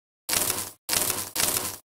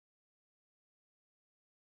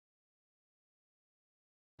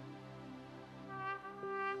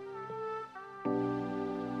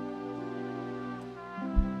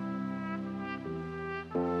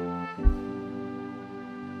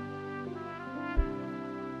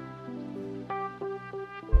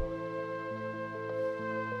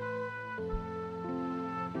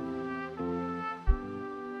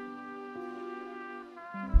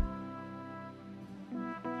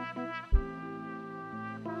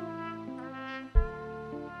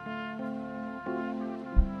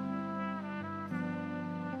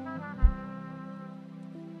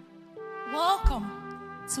Welcome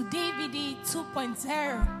to DVD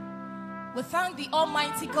 2.0. We thank the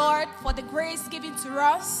Almighty God for the grace given to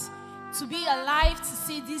us to be alive to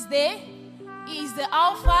see this day. He is the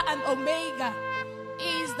Alpha and Omega.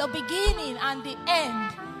 He is the beginning and the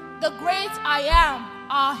end. The great I am,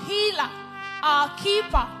 our healer, our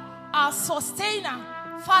keeper, our sustainer.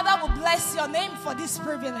 Father, we bless your name for this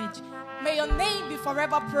privilege. May your name be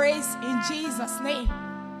forever praised in Jesus' name.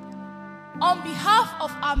 On behalf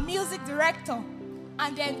of our music director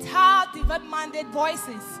and the entire Divine-Minded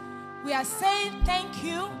Voices, we are saying thank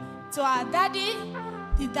you to our daddy,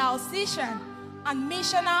 the diocesan and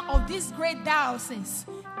missioner of this great diocese,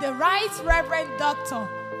 the Right Reverend Dr.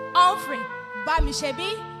 Humphrey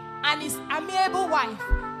Bamishebi, and his amiable wife,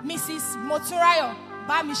 Mrs. Moturayo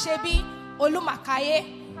Bamishebi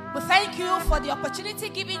Olumakaiye. We thank you for the opportunity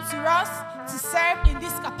given to us to serve in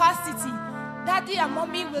this capacity. Daddy and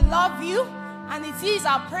mommy, we love you, and it is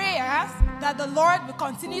our prayers that the Lord will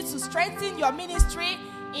continue to strengthen your ministry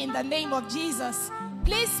in the name of Jesus.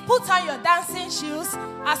 Please put on your dancing shoes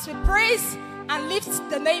as we praise and lift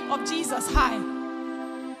the name of Jesus high.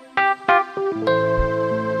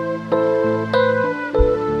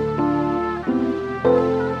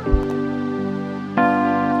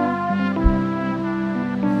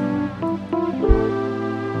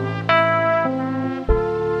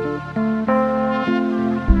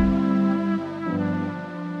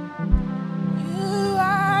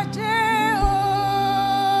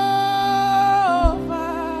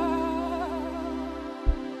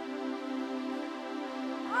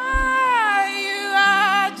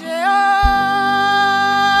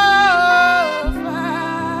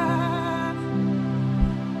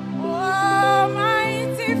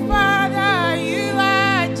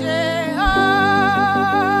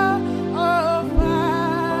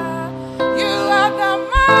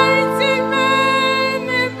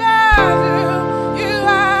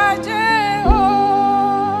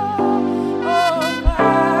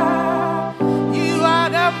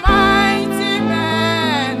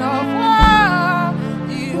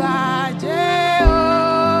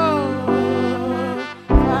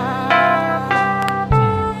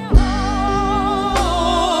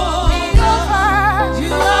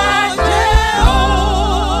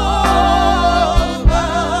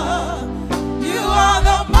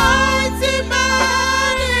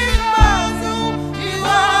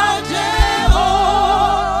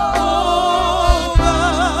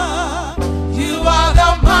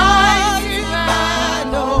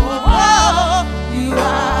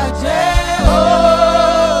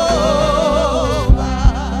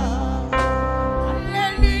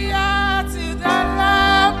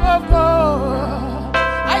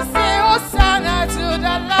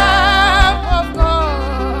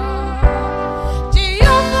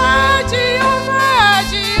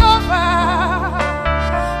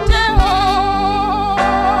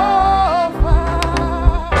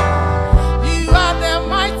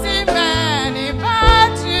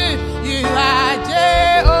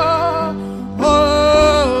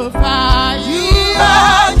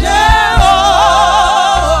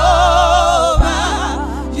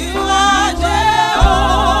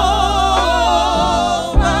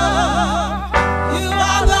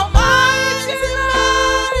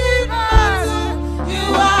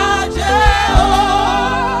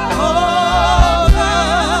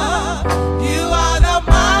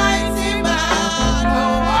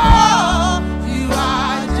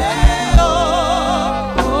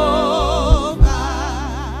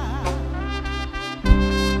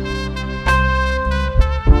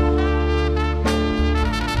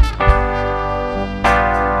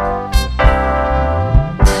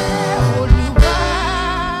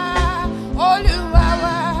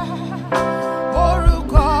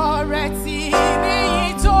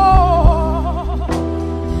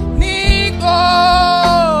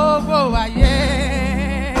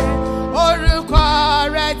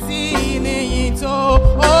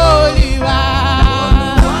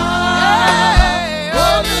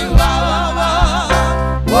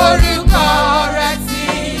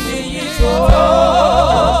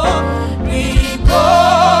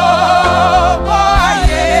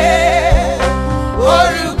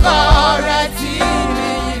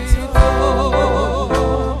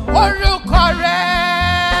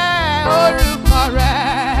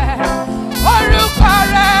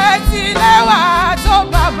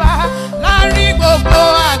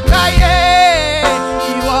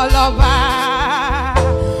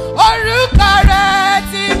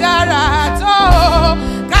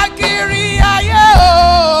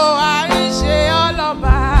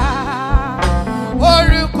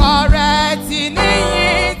 Orúkọ rẹ̀ ti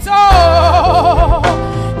níyìn tó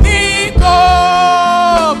ní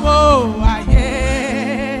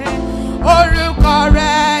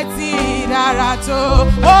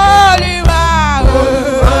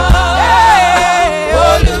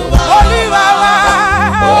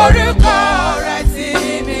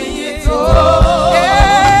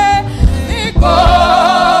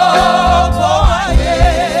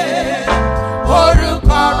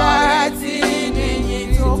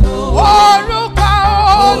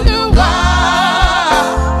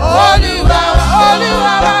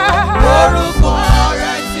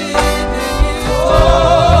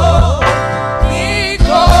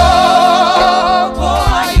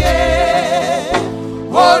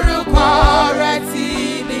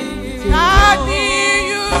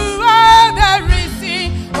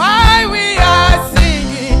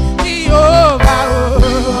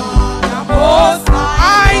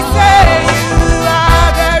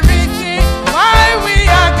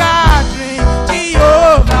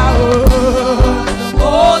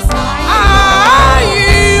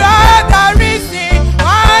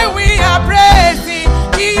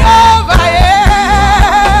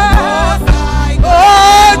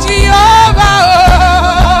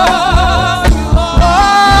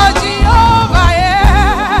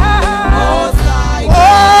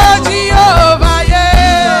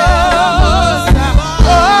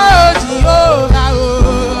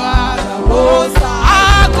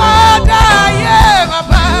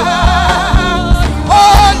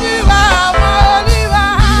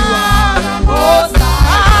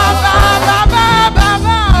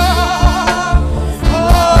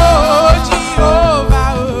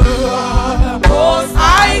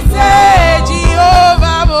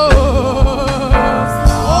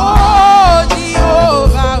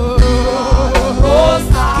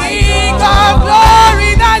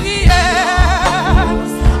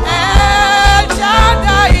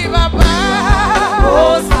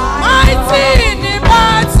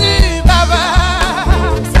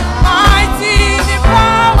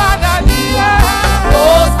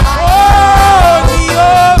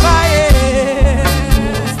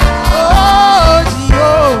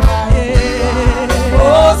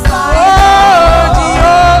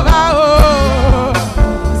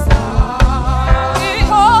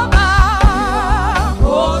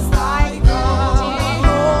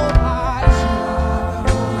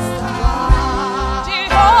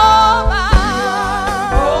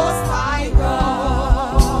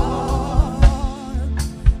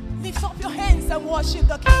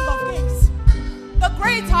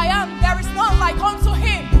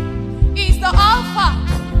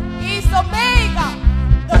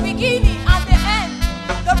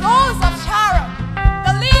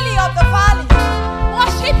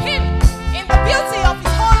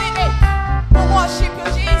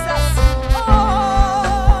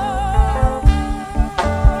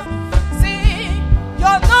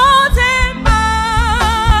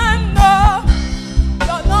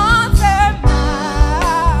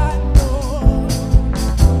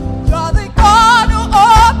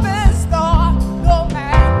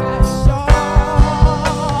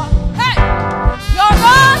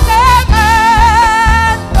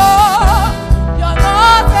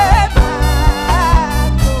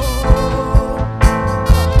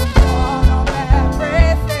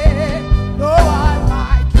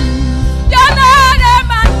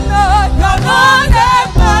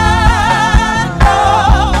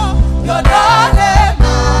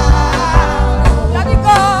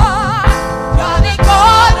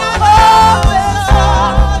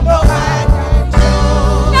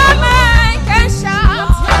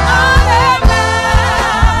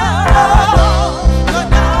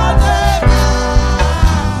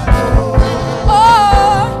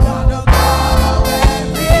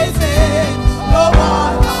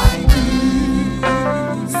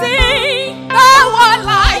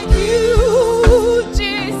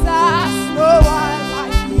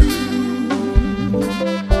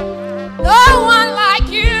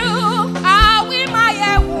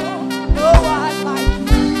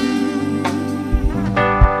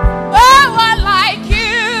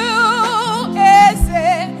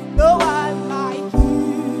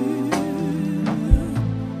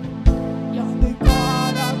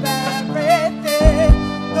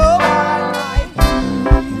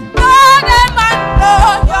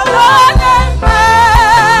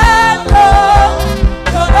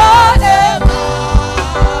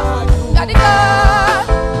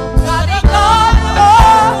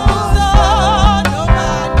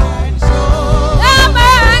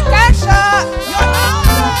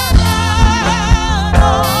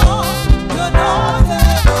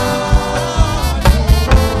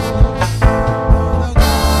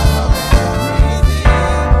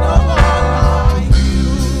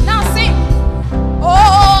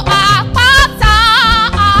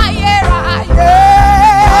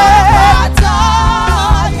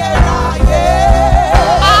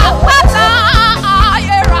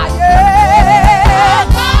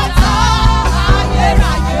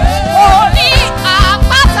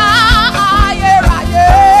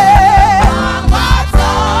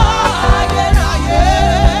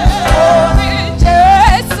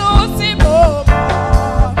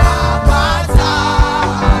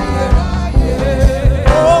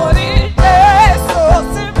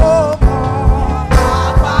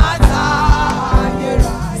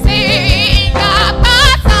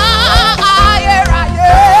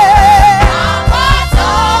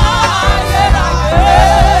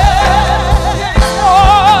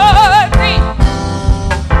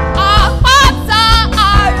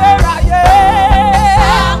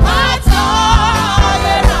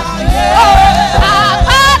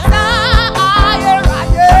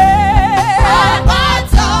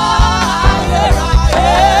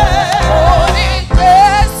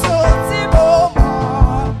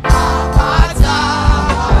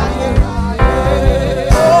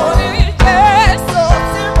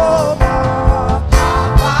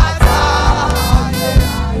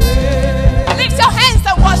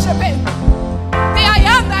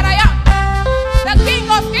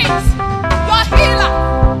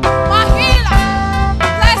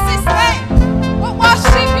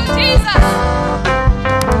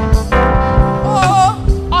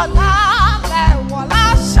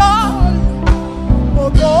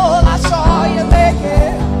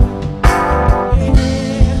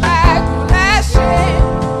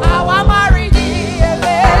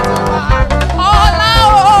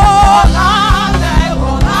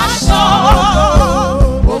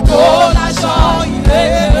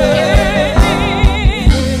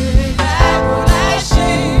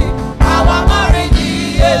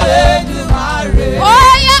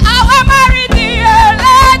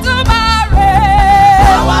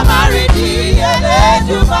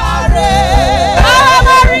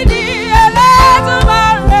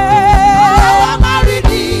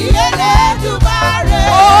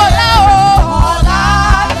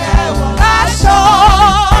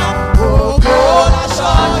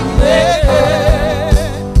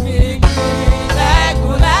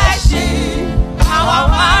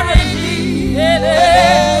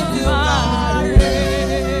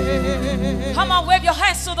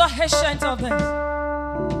to the Ancient of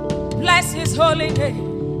Days. Bless his holy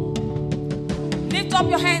name. Lift up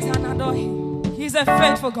your hands and adore him. He's a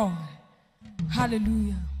faithful God.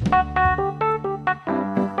 Hallelujah.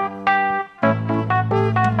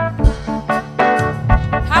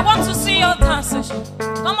 I want to see your dance session.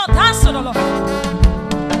 Come on, dance to the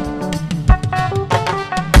Lord.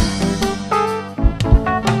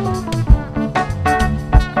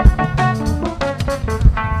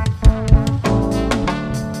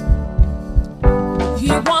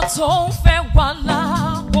 Tó fẹ́ wà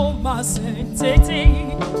láàbò máa ṣe tètè.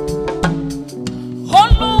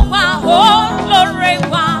 Olúwa olóore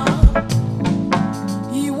wa,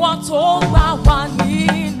 ìwọ tó gbà wá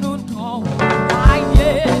nínú ìdánwò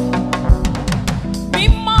ayé.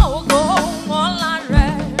 Mímọ́ ògo ọlá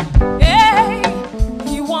rẹ̀,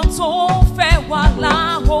 ìwọ tó fẹ́ wà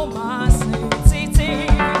láàbò máa ṣe tètè.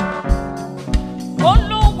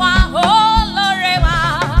 Olúwa olóore wa,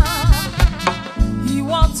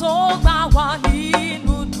 ìwọ tó gbà wá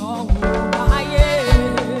nínú ìdánwò ayé.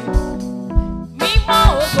 Mímọ́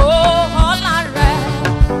ògo ọlá rẹ̀,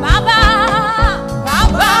 bàbá,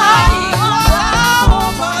 bàbá ìwọ la ó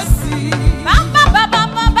máa sìn. Bàbá, bàbá,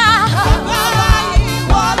 bàbá, bàbá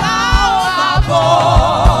ìwọ la ó máa bọ̀.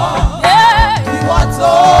 Ìwọ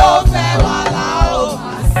tó fẹ́ wá la ó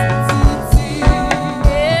máa sìn títí.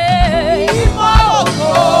 Mímọ́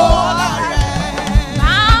ògo ọlá rẹ̀,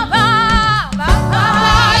 bàbá, bàbá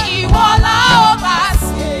ìwọ la ó máa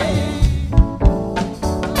sìn.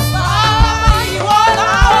 Bàbá ìwọ la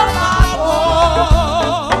ó máa bọ̀.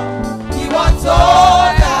 Ìwọ tó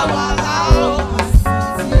dá wa la ó máa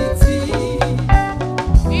sìn títí.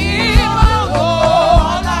 Mímọ́ ògo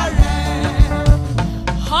ọlá rẹ̀.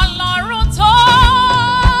 Ọlọ́run tó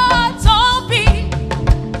tóbi,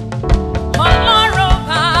 Ọlọ́run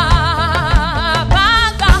bàbá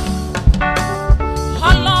àgbà.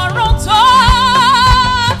 Ọlọ́run tó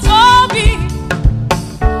tóbi,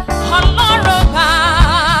 Ọlọ́run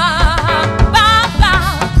bàbá àgbà.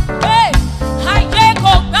 Ayé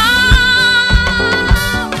kò gbà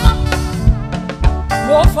wọ́n,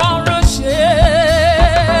 ó fọ̀run ṣe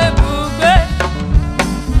ibùgbé.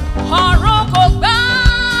 Ọ̀run kò gbà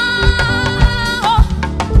wọ́n,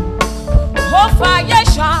 ó fàyè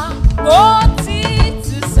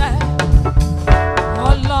ṣàgbọ́tìtìsẹ̀.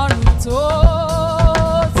 Ọlọ́run tó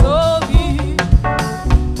tóbi,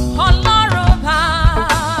 Ọlọ́run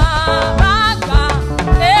bàbá àgbà.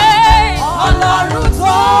 Ọlọ́run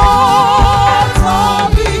tó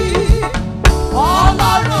tóbi,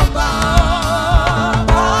 Ọlọ́run bàbá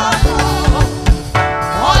àgbà.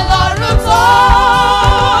 Ọlọ́run tó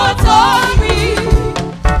tóbi,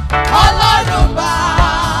 Ọlọ́run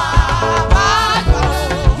bàbá àgbà.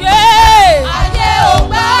 Ayé ò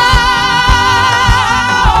gbà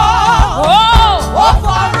ó, ó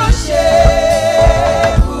fọ̀run ṣe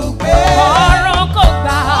ibùgbé. Ọ̀run kò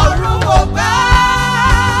gbà, ọ̀run kò gbà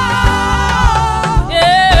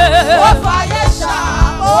ó fàyè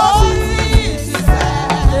ṣàgbọ́tìtìsẹ̀.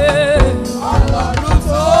 Ọlọ́run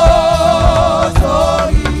tó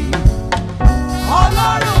tóbi,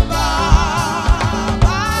 Ọlọ́run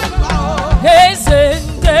bàbá àgbà. Eze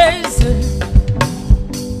ndị eze,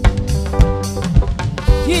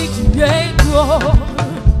 iji ego,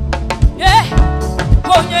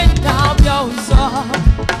 onye na-abịa ụzọ.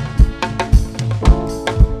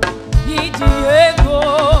 Iji ego,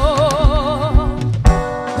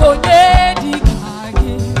 onye dịka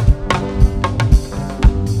gị,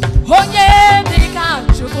 onye dịka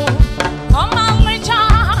Chukwu, ọmalịcha,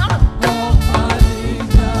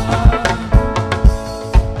 ọmalịcha.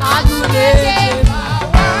 Agụ na-eche ma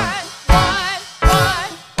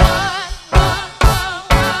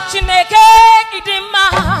Chineke ịdị mma.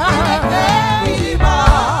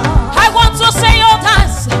 I want to say your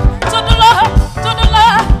dance to the Lord, to the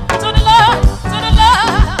Lord, to the Lord, to the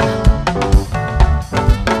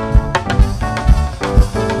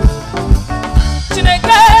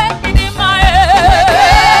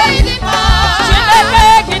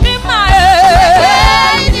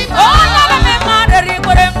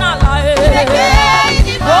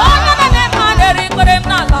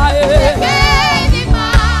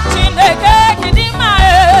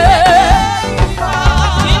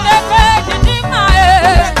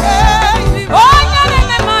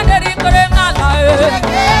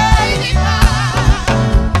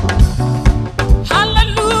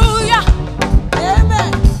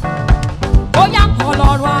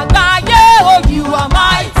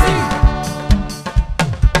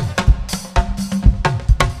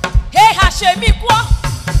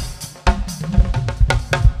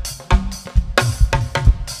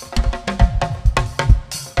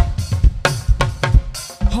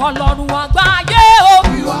Ọlọ́run àgbáyé o.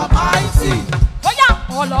 You are mighty. Bóyá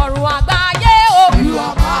Ọlọ́run àgbáyé o. You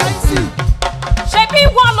are mighty. Ṣebí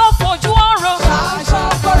wọ́n ló fojú ọ̀run.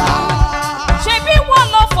 Ṣàṣọ̀bọ̀rà. Ṣebí wọ́n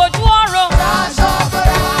ló fojú ọ̀run.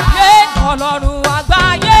 Ṣàṣọ̀bọ̀rà. Yé Ọlọ́run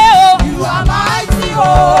àgbáyé o. You are mighty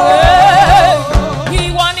o.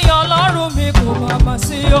 Ìwọ ni Ọlọ́run mi kò má mà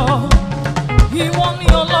sí o. Ìwọ ni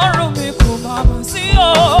Ọlọ́run mi kò má mà sí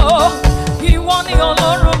o. Ìwọ ni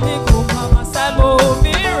Ọlọ́run mi kò má mà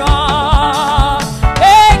sẹ́lòmíràn.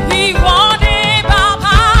 Ìwọ ni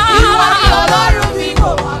bàbá. Ìwọ ni Ọlọ́run mi kò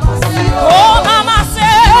má mà sí o. Kò má mà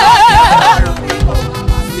sẹ́. Ọlọ́run mi kò má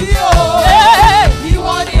mà sí o.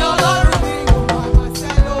 Ìwọ ni Ọlọ́run mi kò má mà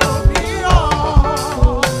sẹ́lòmíràn.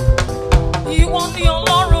 Ìwọ ni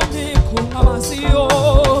Ọlọ́run mi kò má mà sí o.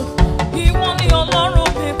 Ìwọ ni Ọlọ́run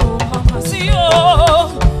mi kò má mà sí o.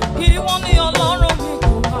 Ìwọ ni Ọlọ́run mi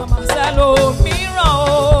kò má mà sẹ́lòmíràn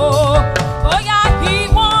o. Bóyá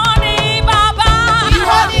ìwọ ni bàbá.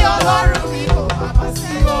 Ìwọ ni Ọlọ́run mi kò má mà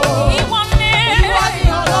sí o. Ìwọ ni. Ìwọ ni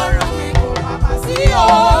Ọlọ́run mi kò má mà sí o.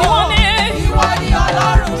 Ìwọ ni. Ìwọ ni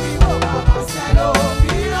Ọlọ́run mi kò má mà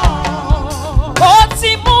sẹ́lòmíràn. Ó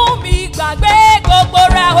ti mú mi gbàgbé gbogbo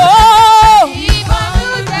rẹ̀ o.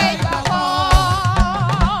 Ìbànújẹ́ ìgbà kan.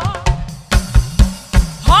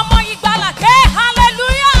 Ọmọ ìgbàlà ké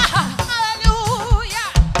hallelujah.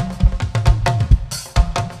 Hallelujah.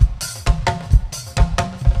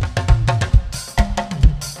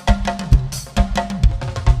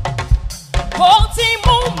 Ó ti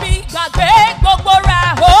mú mi gbàgbé gbogbo rẹ̀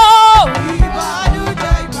o.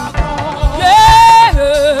 Ìbànújẹ́ ìgbà kan. Yeah.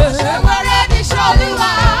 Ṣẹ̀wẹ̀rẹ̀ ní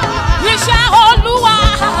ṣọ́lúwa. Iṣẹ́ Olúwa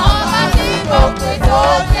Ọba tí mo pè tó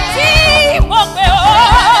jẹ́. tí mo pè ó.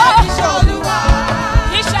 Ṣẹ̀wẹ̀rẹ̀ ní ṣọ́lúwa.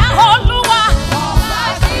 Iṣẹ́ Olúwa Ọba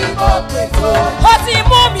tí mo pè tó jẹ́. ó ti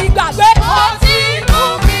mú mi gbàgbé. Ó ti mú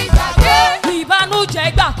mi gbàgbé. Ìbànújẹ́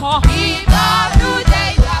ìgbà kan. Ìbànújẹ́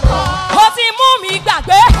ìgbà kan. Ó ti mú mi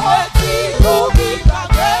gbàgbé. Ó ti mú mi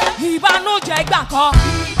gbàgbé. Ìbànújẹ́ ìgbà kan.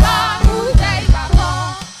 Ìbànújẹ́ ìgbà kan.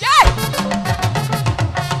 Yeah.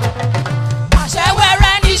 Àṣẹ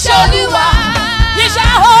wẹrẹ ní iṣẹ́ Olúwa. Iṣẹ́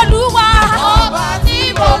Olúwa Ọba tí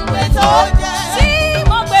mo pè tó jẹ́. tí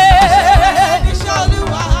mo pè. Ṣẹ̀wẹ̀rẹ̀ ní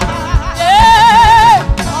ṣọ́lúwa. Yeah.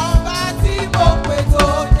 Ọba tí mo pè tó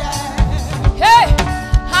jẹ́. Hey,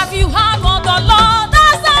 have you heard what the Lord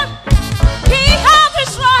has done? He has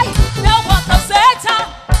destroyed the work of Satan.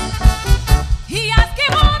 He has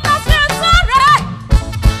given us victory.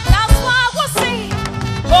 That's why we sing,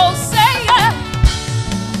 Hosea.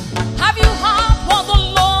 Have you heard what the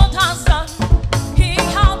Lord has done?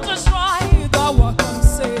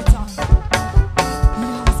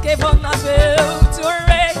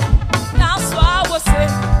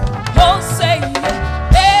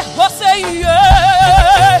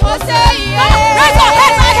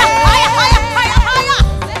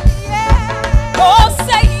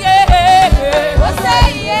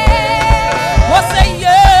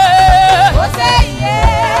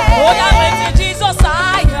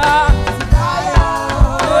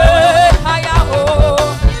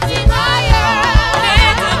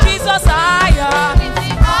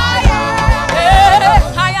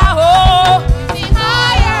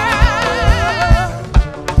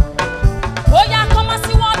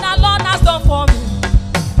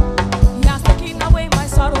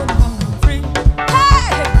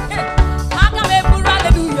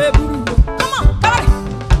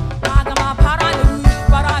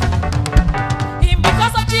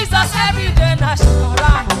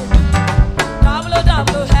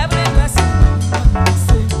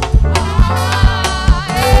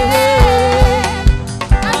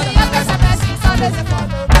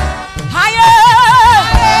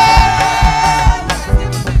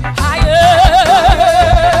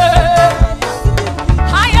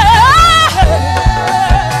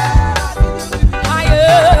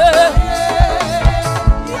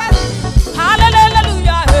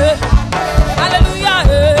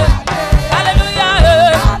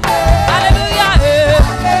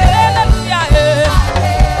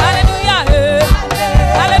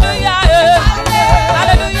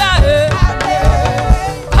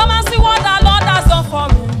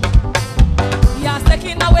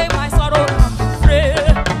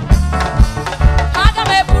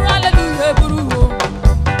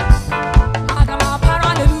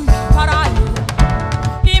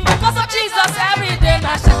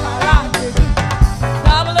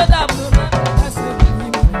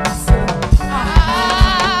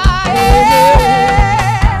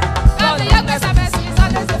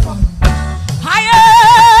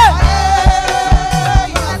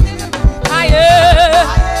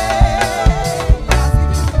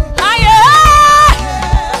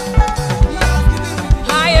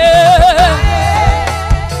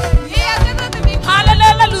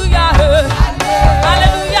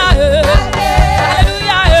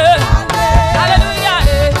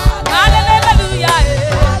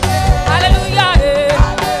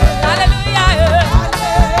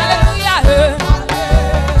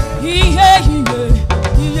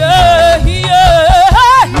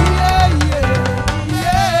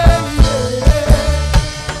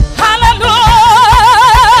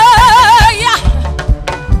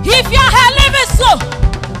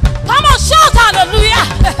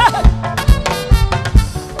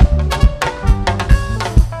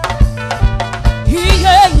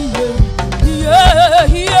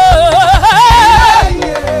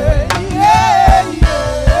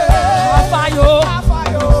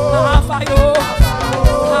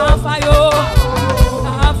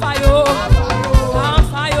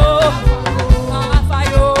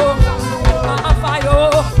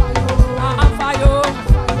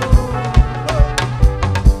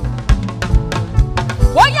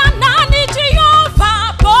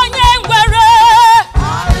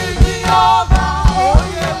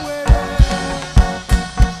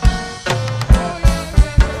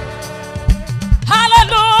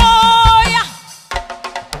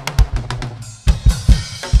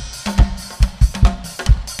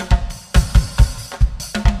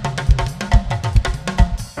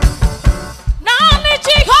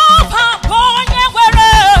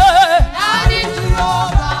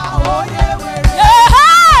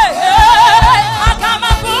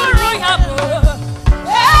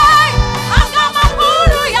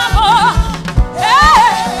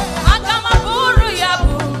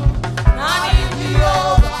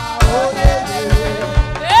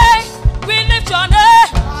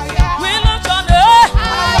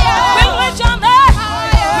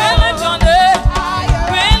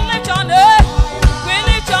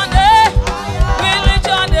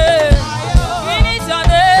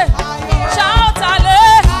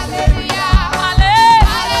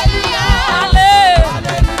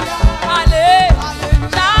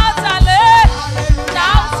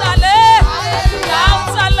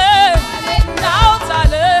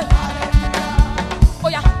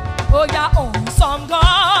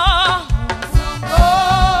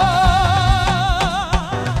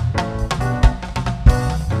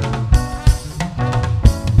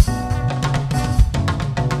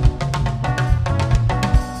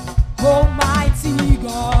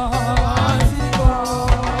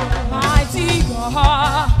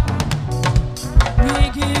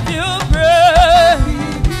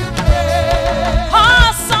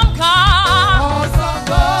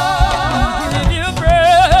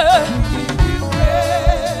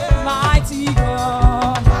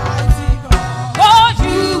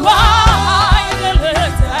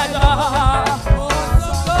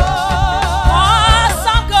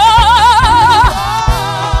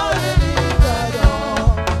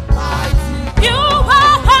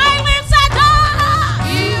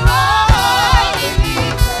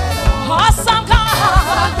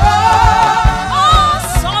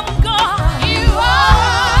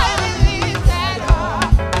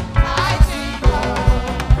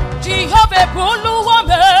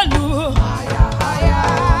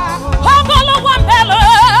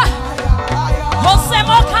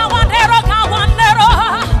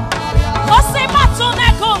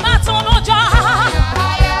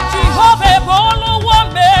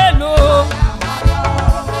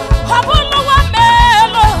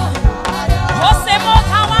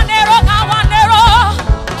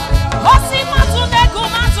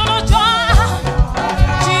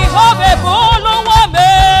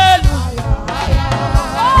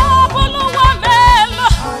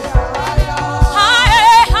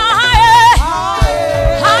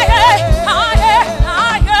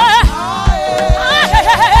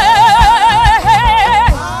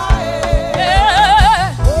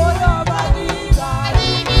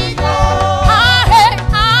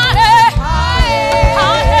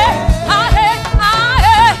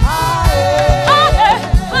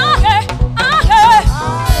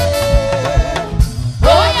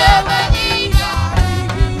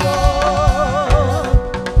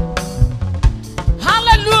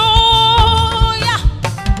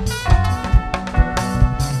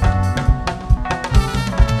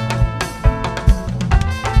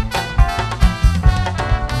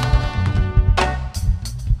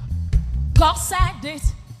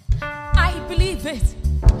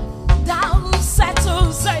 thou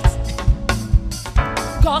settles it.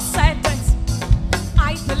 God said it,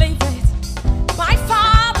 I believe it. My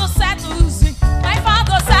Father settles it. My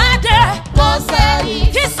Father said it. God said it.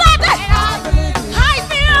 He said it. I believe it. I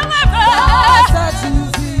believe it. God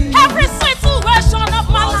settles it. Every situation of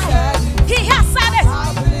my God life, said it. He has said it.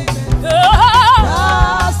 I believe it. Oh,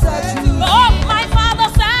 God settles it. oh, my Father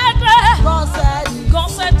said it. God said it. God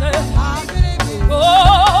said it. I believe it.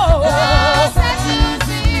 Oh, God settles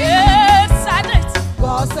it. He said it.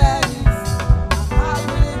 God said it. I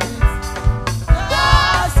believe it.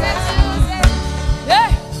 God settles it.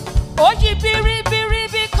 Hey, oh, ye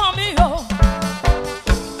be coming home.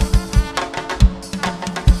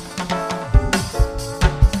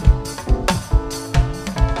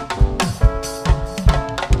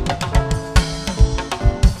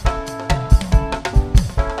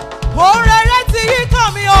 Orere ti yí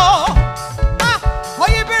kàn mí o.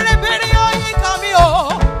 Oyin biribiri ó yí kàn mí o.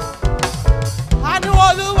 Àánú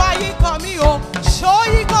Olúwa yí kàn mí o. Ṣó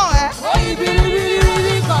yí kàn ẹ́? Oyin biribiri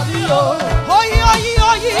yí kàn mí o. Oyin oyin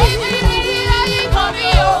oyin. Oyin biribiri ó yí kàn mí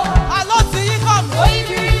o. Àló ti yí kàn mí. Oyin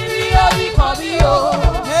biribiri ó yí kàn mí o.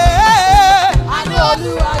 Àánú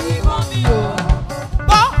Olúwa yí kàn mí o.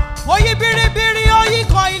 Gbọ́, oyin biribiri ó yí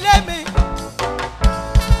kàn ilé mi.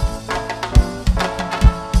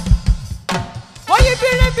 Oyin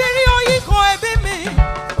biribiri oyin kan ẹbí mi.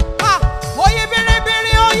 Oyin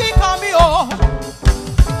biribiri oyin kan mi o.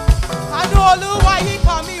 Àánú Olúwa yí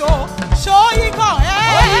kan mi o. Ṣó yí kan ẹ́?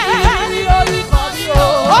 Oyin biribiri oyin kan mi o.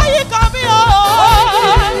 Oyin kan mi o. Oyin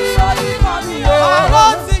biribiri oyin kan mi o. Àlọ́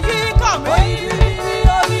ti yí kan mi. Oyin biribiri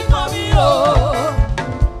oyin kan mi o.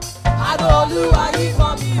 Àánú Olúwa yí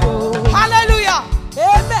kan mi o. Hallelujah.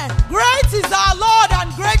 Amen. Great is our Lord and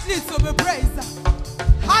greatly to be praised.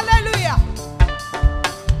 Hallelujah.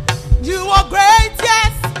 You are great,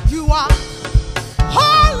 yes, you are.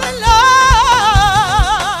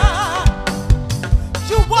 Hallelujah.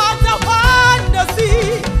 You are the one to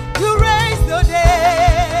see. You raise the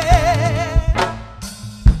dead.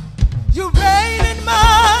 You reign in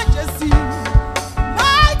majesty.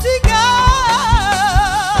 Mighty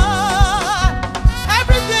God.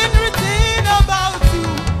 Everything written about you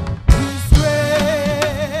is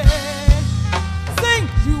great. Sing,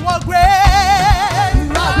 you are great. You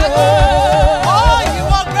are great. Oh, you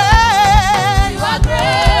are great. You are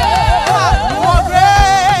great. You are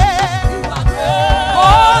great. You are great.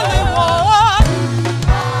 Holy One.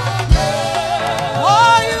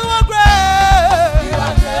 Oh, you are great. You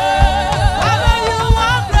are great. Father, you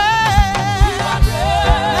are great. You are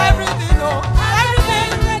great. Everything, oh, everything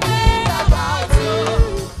written about you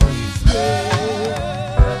is great.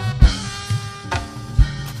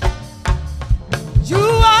 You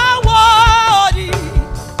are worthy.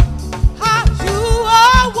 You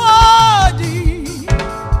are worthy.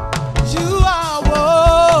 You are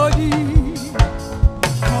worthy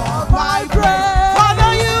of my praise.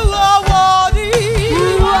 Father, you are worthy. You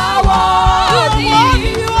are worthy.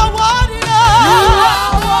 You are worthy. You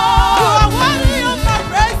are worthy of my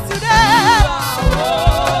praise today. You are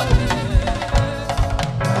worthy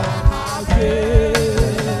of my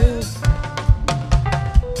praise.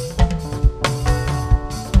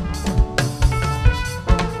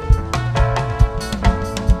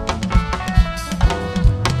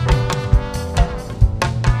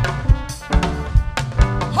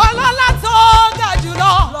 Ọlọ́lá tó ga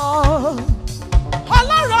jùlọ.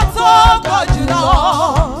 Ọlọ́rọ̀ tó ga jùlọ.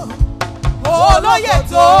 Olóyè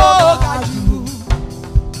tó ga jù.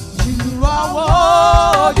 You are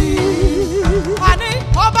worthy. Àní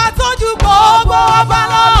ọba tó ju gbogbo ọba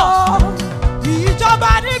lọ.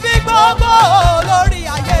 Ìjọba níbi gbogbo lórí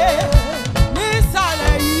ayé.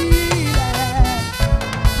 Nísàlẹ̀ ilẹ̀.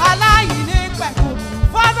 Aláìní pẹ̀kun.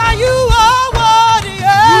 Father, you are worthy.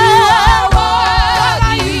 You are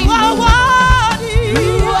worthy. You are worthy.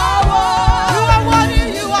 You are worthy.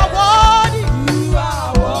 You are worthy. You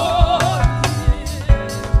are worthy.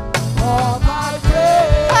 Of my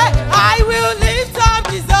praise. Hey, I will lift up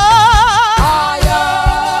Jesus. Higher.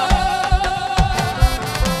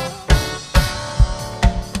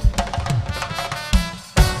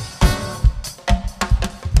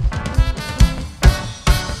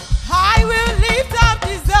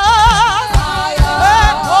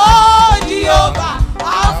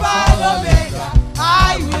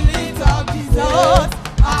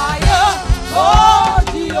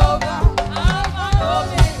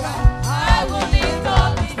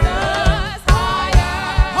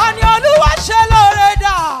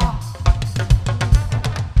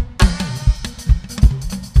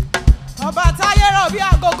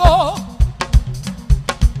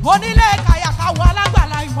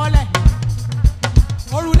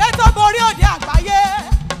 lórí òde àgbáyé.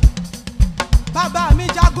 Bàbá mi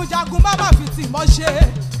jagunjagun má má fi tì mọ́ ṣe.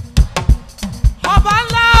 Ọba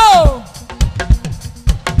ńlá o,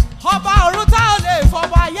 ọba ọ̀run tá ò lè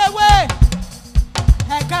fọba ayé wé.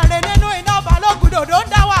 Ẹ̀kẹrin nínú iná balógun dòdò ń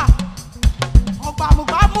dá wà.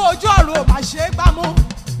 Ọ̀gbàmùgbàmù ojú ọ̀run ò má ṣe é gbámú.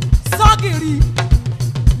 Sọ́gìrì,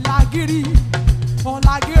 làgìrì,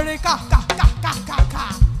 ọ̀làgìrì kàkàkàkàkà.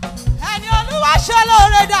 Ẹni Olúwa ṣe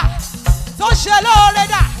lóore dà, tó ṣe lóore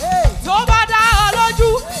dà, tó bá dá ọ lójú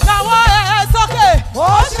náwó ẹ̀ sókè. Ó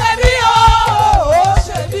ṣe bí o, ó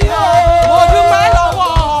ṣe bí o. Mo dúpẹ́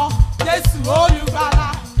lọ́wọ́ Jésù olùgbàlà.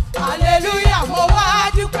 Hallelujah, mo wá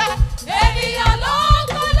dúpẹ́. Ènìyàn ló ń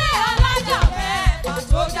kọ́lé alájà mẹ́fà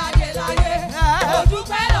tó jáde láyé. Mo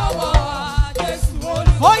dúpẹ́ lọ́wọ́ Jésù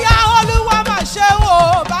olùgbàlà. Ó yá Olúwa mà ṣeun o,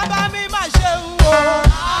 bàbá mi mà ṣeun o.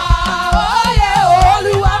 Àwòye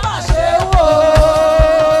Olúwa mà ṣeun o.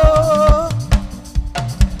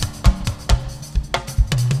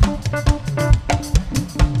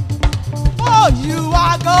 Oh, you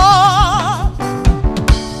are God.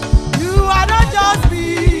 You are not just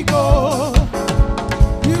big, oh.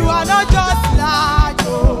 You are not just large,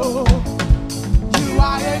 oh. You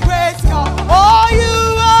are a great God. Oh, you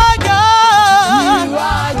are God. You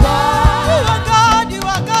are God. You are God. You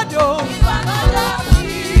are God, oh. You are not just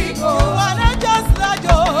big, You oh. are not just large, You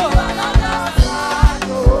oh. are not just large,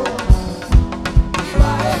 oh. You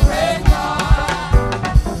are a great God.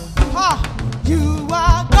 Ah, you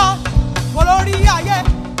are God. Olórí ayé,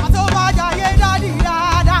 àtọ́bàjáyé dádì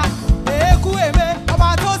dáadáa. Èkú èmi, ọba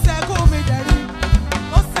tó ṣẹ́kù mi dẹ̀rí.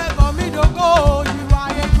 Tó ṣẹ́gun mi dògo. You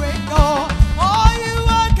are a great God. Oh, you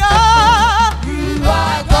are God. You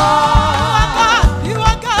are God. You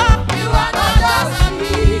are God. You are not just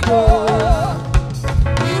big, oh.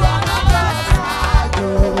 You are not just large,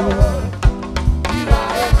 oh. You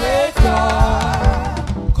are a great God.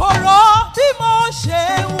 Kò rọ̀ bí mo ṣe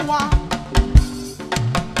ń wà.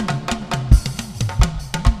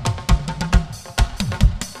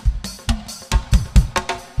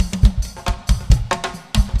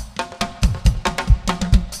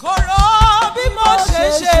 Kò rọ̀ bí mo ṣe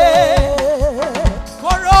ṣe.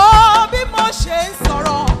 Kò rọ̀ bí mo ṣe ń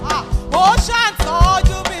sọ̀rọ̀. Ah, ó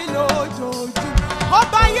ṣàtọ́jú mi lójoojúmọ́.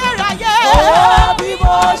 Ọba ayérayé. Ọ̀rọ̀ bí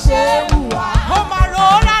mo ṣe hùwà. Ó máa rò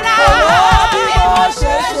ó rárá. Ọ̀rọ̀ bí mo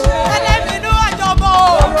ṣe ṣe. Ẹlẹ́mìínú àjọbọ̀.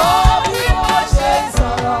 Ọ̀rọ̀ bí mo ṣe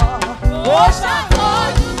sọ̀rọ̀. Ó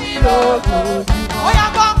ṣàtọ́jú mi lójoojúmọ́. Ó yá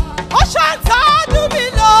gbọ́. Ó ṣàtọ́jú mi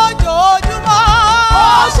lójoojúmọ́. Ó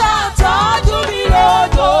ṣàtọ́jú mi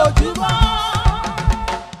lójoojúmọ́.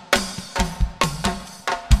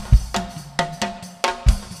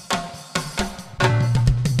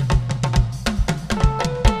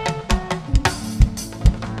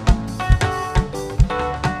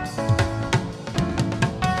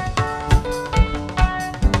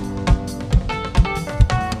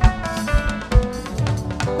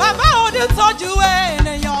 Bàbá òde tọ́jú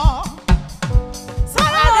ènìyàn.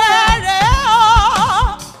 Sára rere o.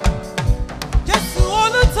 Jésù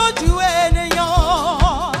olùtọ́jú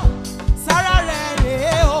ènìyàn. Sára rere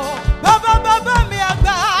o. Bàbá mi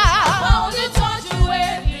àgbà. Bàbá onítọ́jú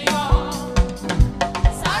ènìyàn.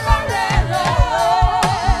 Sára rere.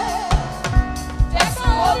 Jésù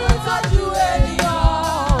olùtọ́jú ènìyàn.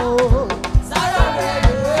 Sára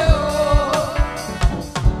rere o.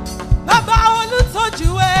 Bàbá olùtọ́jú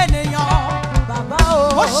ènìyàn. Bàbá o.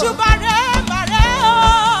 Òṣùbà rẹ̀ màrẹ́ o.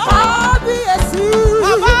 Kábíyèsí.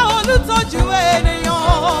 Bàbá olùtọ́jú ènìyàn.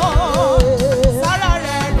 Sára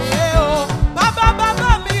rere o. Bàbá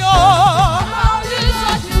mi o. Bàbá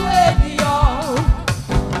onítọ́jú ènìyàn.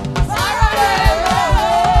 Sára rere.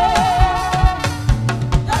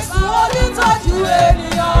 Jésù onítọ́jú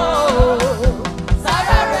ènìyàn.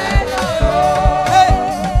 Sára rere o. Hey,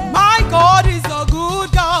 my God is a good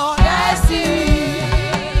God. Yes, he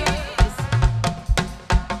is.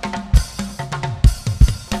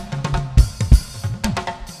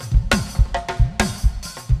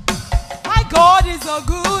 My God is a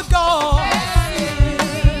good God. Yes, he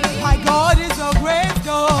is. My God is a great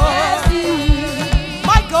God. Yes, he is.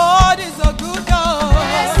 My God is a good God.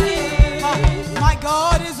 Yes, he is. My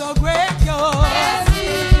God is a great God. Yes, he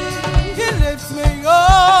is. He lifts me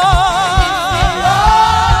up.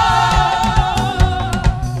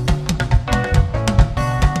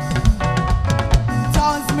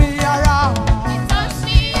 Turns me around. It turns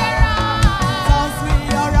me around. Turns me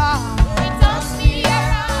around. It turns me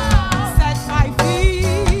around. Set my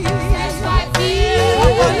feet. Set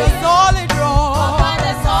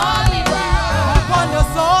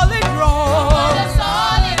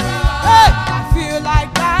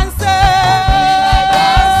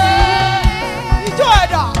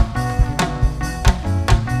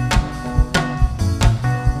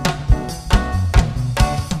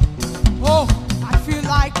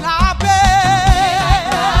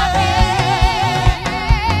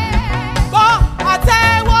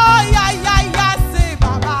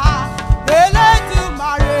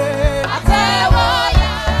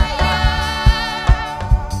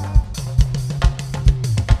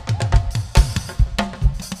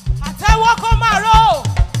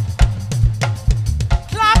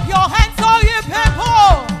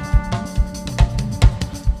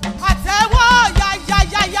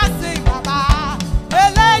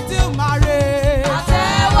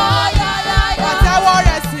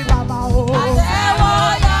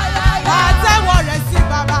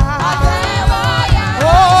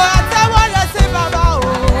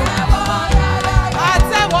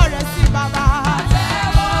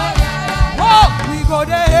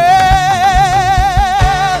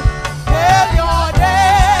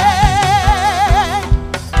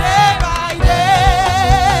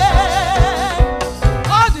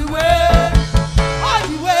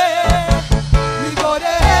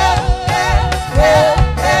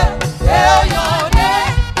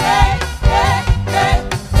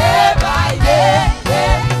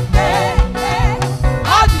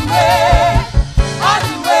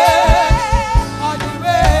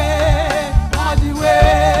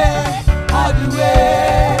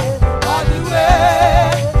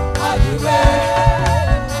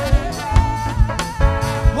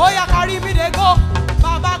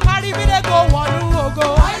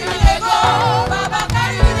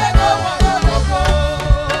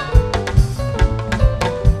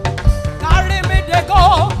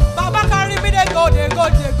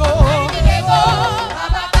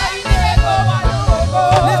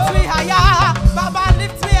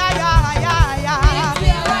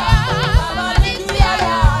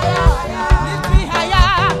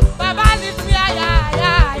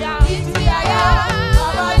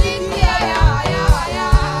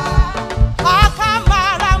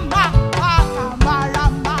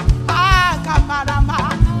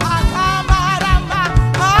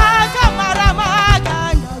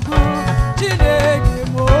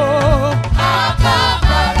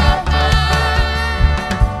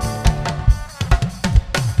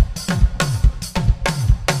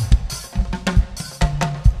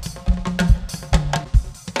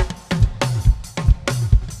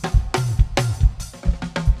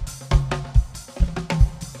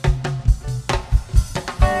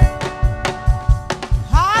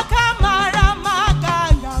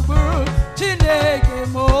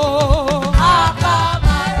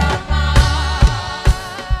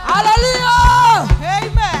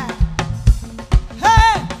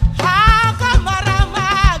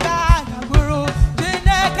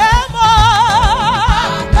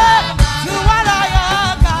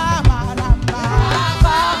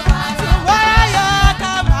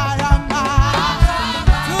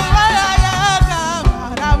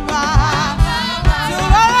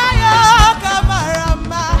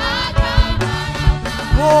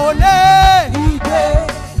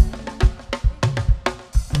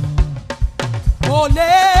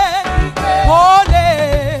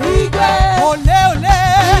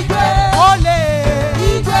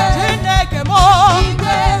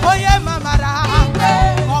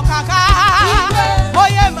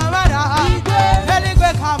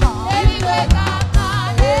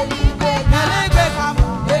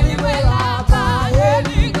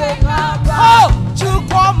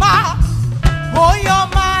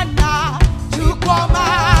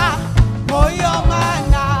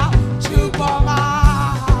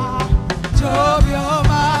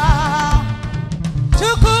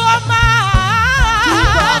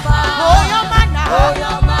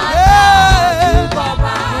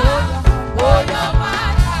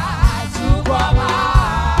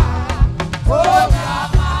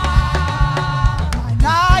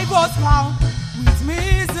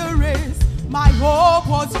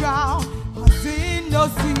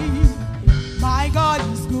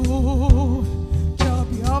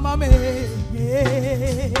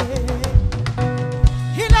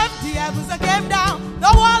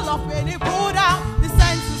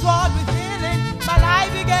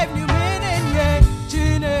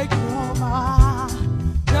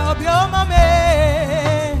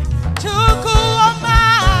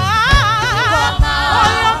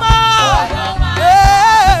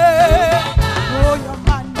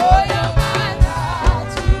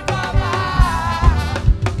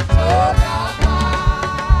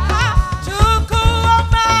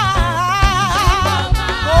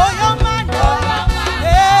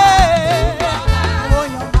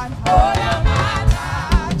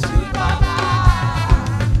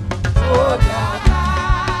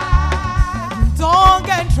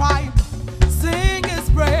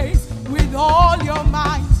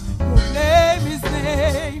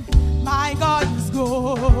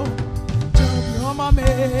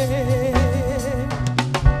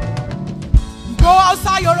Go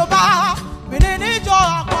outside your